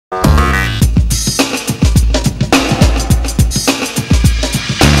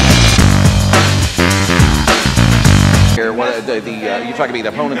you're talking about the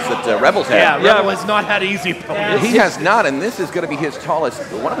opponents that Rebels had. Yeah, Revel has not had easy opponents. He has not, and this is going to be his tallest,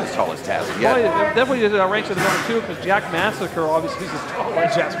 one of his tallest tasks yet. Definitely ranks at the number 2 because Jack Massacre obviously is taller.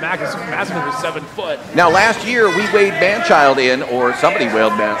 Jack Massacre was 7 foot. Now, last year we weighed Manchild in, or somebody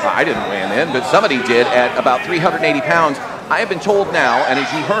weighed I didn't weigh him in, but somebody did at about 380 pounds. I have been told now, and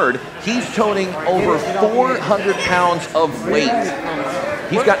as you heard, he's toting over 400 pounds of weight.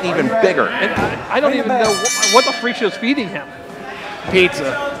 He's gotten even bigger. And I don't even know what the FreekShow's feeding him.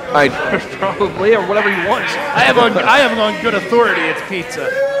 Pizza. Probably, or whatever he wants. I have on good authority it's pizza.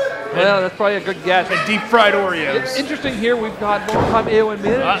 Well, that's probably a good guess. And deep-fried Oreos. It's interesting here, we've got long-time AON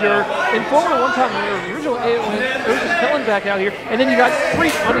manager, and former one-time original AON, Otis Hellanbach out here, and then you got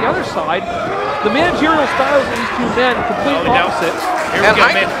Freak on the other side. The managerial styles of these two men, complete opposites. Here we go,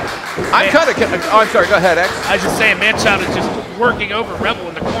 I'm kind of, I'm sorry, go ahead, X. I was just saying, Manchild is just working over Revel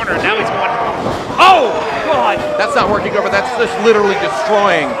in the corner, and now he's going, oh, God. That's not working over, that's just literally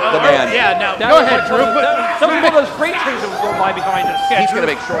destroying the man. Yeah, now, go ahead, Drew. Some of those freight trains that will go by behind us. Yeah, he's going to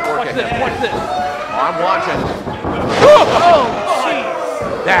make short work of him. Watch this. Oh, I'm watching. Oh, jeez.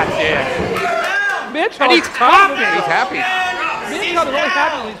 That's it. Manchild, and he's happy. He's happy. Manchild is really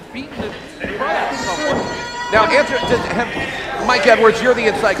happy when he's beating the crap out of him. Now, Mike Edwards, you're the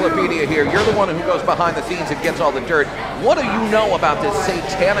encyclopedia here. You're the one who goes behind the scenes and gets all the dirt. What do you know about this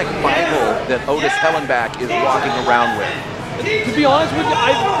satanic Bible that Otis Hellanbach is walking around with? To be honest with you,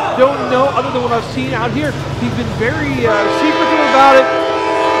 I don't know other than what I've seen out here. He's been very secretive about it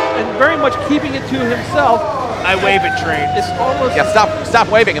and very much keeping it to himself. I wave at train. It's almost... Yeah, stop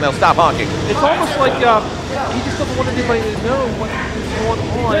waving and they'll stop honking. It's almost like he just doesn't want anybody to know what's going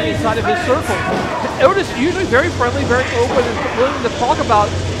on inside of his circle. Otis usually very friendly, very open, and willing to talk about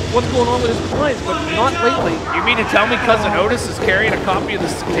what's going on with his clients, but not lately. You mean to tell me Cousin Otis is carrying a copy of the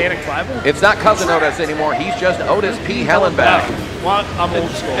Satanic Bible? It's not Cousin Otis anymore. He's just Otis P. Hellanbach. Well, I'm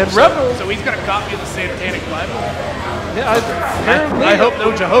old school. And Revel... So he's got a copy of the Satanic Bible? Yeah, I hope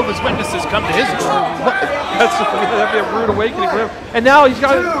no Jehovah's Witnesses come to his door. That'd be a rude awakening for him. And now he's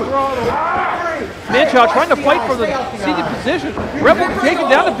got Manchild trying to fight for the seated position. Revel taking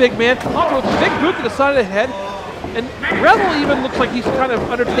down the big man, throws a big boot to the side of the head. And Revel even looks like he's kind of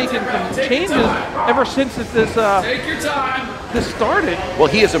undertaken some changes ever since this started. Well,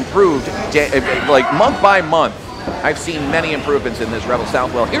 he has improved like month by month. I've seen many improvements in this Revel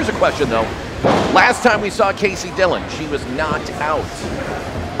Southwell. Here's a question though. Last time we saw Casey Dillon, she was knocked out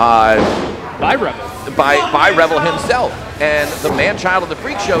by Revel. By Revel himself. And the Manchild of the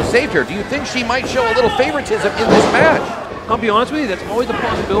FreekShow saved her. Do you think she might show a little favoritism in this match? I'll be honest with you, that's always a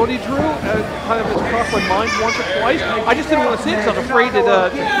possibility, Drew. Kind of has crossed my mind once or twice. I just didn't want to see it because I was afraid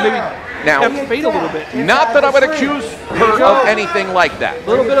that maybe tempt fate a little bit. Not that I would accuse her of anything like that. A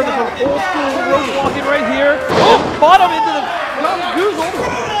little bit of some old school rope walking right here. Oh, bottom into the goozle.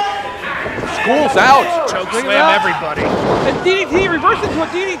 School's out. Choke slam everybody. And DDT reversed into a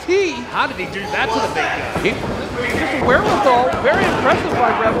DDT. How did he do that to the big guy? Just a wherewithal, very impressive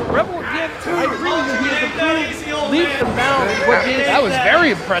by Revel. Revel again, I agree with you, he has improved leaps and bounds. That was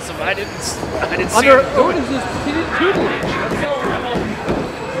very impressive. I didn't see under Otis's tutelage.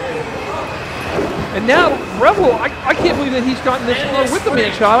 And now Revel, I can't believe that he's gotten this far with the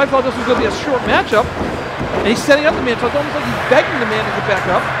Manchild. I thought this was going to be a short matchup. And he's setting up the Manchild. It's almost like he's begging the man to get back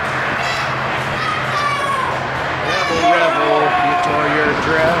up. Revel, you tore your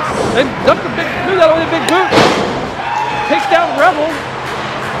dress. And ducked the big boot out with a big boot. Takes down Revel.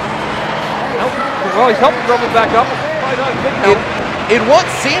 Well, he's helping Revel back up. It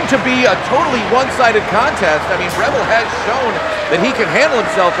once seemed to be a totally one-sided contest. I mean, Revel has shown that he can handle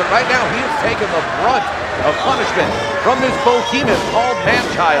himself, but right now he has taken the brunt of punishment from this behemoth called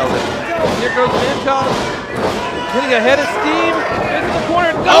Manchild. Here goes Manchild, hitting a head of steam into the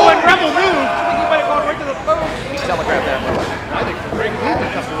corner. Oh, and Revel moved. I think he might have gone right to the phone. Telegraph that one. I think Greg moved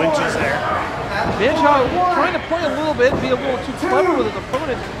a couple inches there. Manchild trying to play a little bit, be a little too clever with his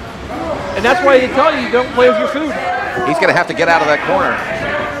opponent. And that's why they tell you don't play with your food. He's going to have to get out of that corner.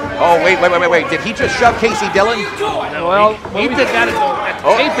 Oh, wait. Did he just shove Casey Dillon? Well, he did that at the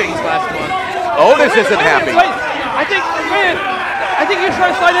tapings last month. Otis isn't happy. Wait. I think you're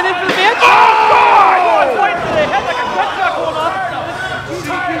trying to slide it in for the match. Oh, God! Right to the head like a gunshot going on.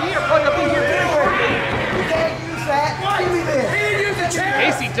 Here, plug up in here.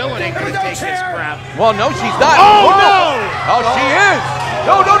 Casey Dillon ain't going to take this crap. Well, no, she's not. Oh, no! Oh, she is.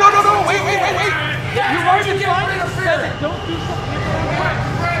 No. Wait. You've already said that don't do something.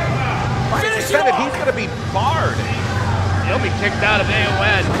 He said that he's going to be barred. He'll be kicked out of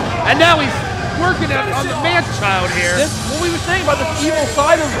AON. And now he's working on the Manchild here. What we were saying about the evil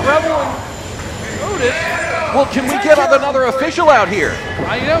side of Revel and Otis. Well, can we get another official out here?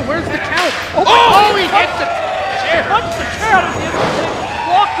 You know, where's the count? Oh, He hit the chair. Punched the chair out of the end.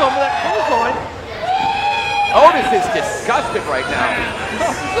 Blocked him with that clothesline. Otis is disgusted right now.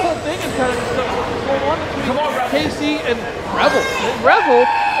 This whole thing is kind of what's going on between Casey and Revel.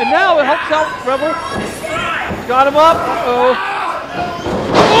 And now it helps out Revel. Got him up. Uh-oh.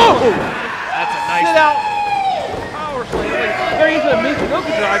 Oh! That's a nice Sit out. Power slam. Very easy to make the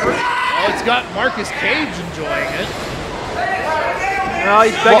Noka driver. Oh, it's got Marcus Cage enjoying it. Now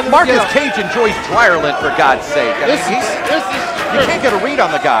he's begging him to Marcus get up. Cage enjoys dryer lint, for God's sake. I mean, This is you can't get a read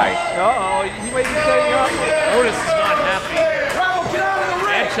on the guy. Uh-oh, he might be setting up. Otis is not happy.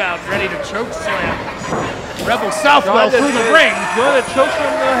 Manchild ready to choke slam. Revel Southwell through the ring. Going to choke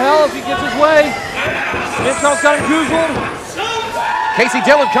him to hell if he gets his way. Manchild's got him goozled. Casey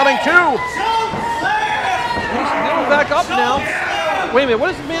Dillon coming too. He's getting back up now. Wait a minute,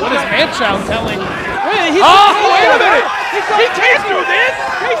 what is Manchild telling? Wait, wait a minute. He can't do this.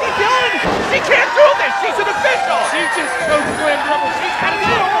 Casey Dillon. She can't do this. She's an official. She just choke slammed Revel. She's got it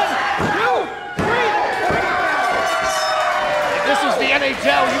on. 2, 3. If this was the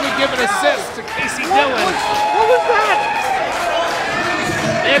NHL, you would give an assist to Casey Dillon. What was that?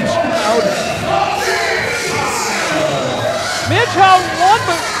 Manchild won,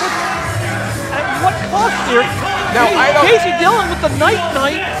 but at what cost here? Now, Casey Dillon with the night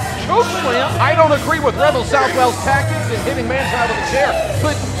choke slam. I don't agree with Revel Southwell's tactics in hitting Manchild with a chair,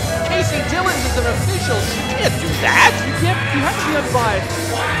 but Casey Dillon is an official. She can't do that. You have to be unbiased.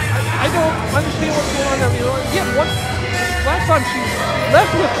 I don't understand what's going on there. You know, last time she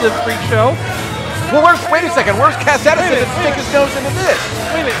left with the FreekShow. Well, wait a second. Where's Cass Edison to stick his nose into this?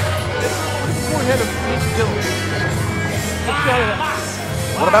 Wait a minute. Look at the forehead of Casey Dillon. Let's shot it up.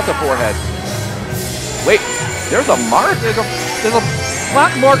 What about the forehead? Wait, there's a mark? There's a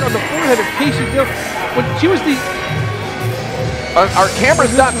black mark on the forehead of Casey Dillon. When she was the... Our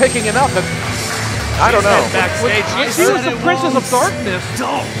camera's not picking it up. I don't know. Backstage. She was the Princess of Darkness.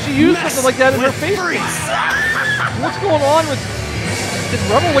 She used something like that in her face. What's going on with... Did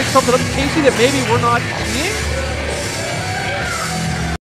Revel wake something up to Casey that maybe we're not seeing?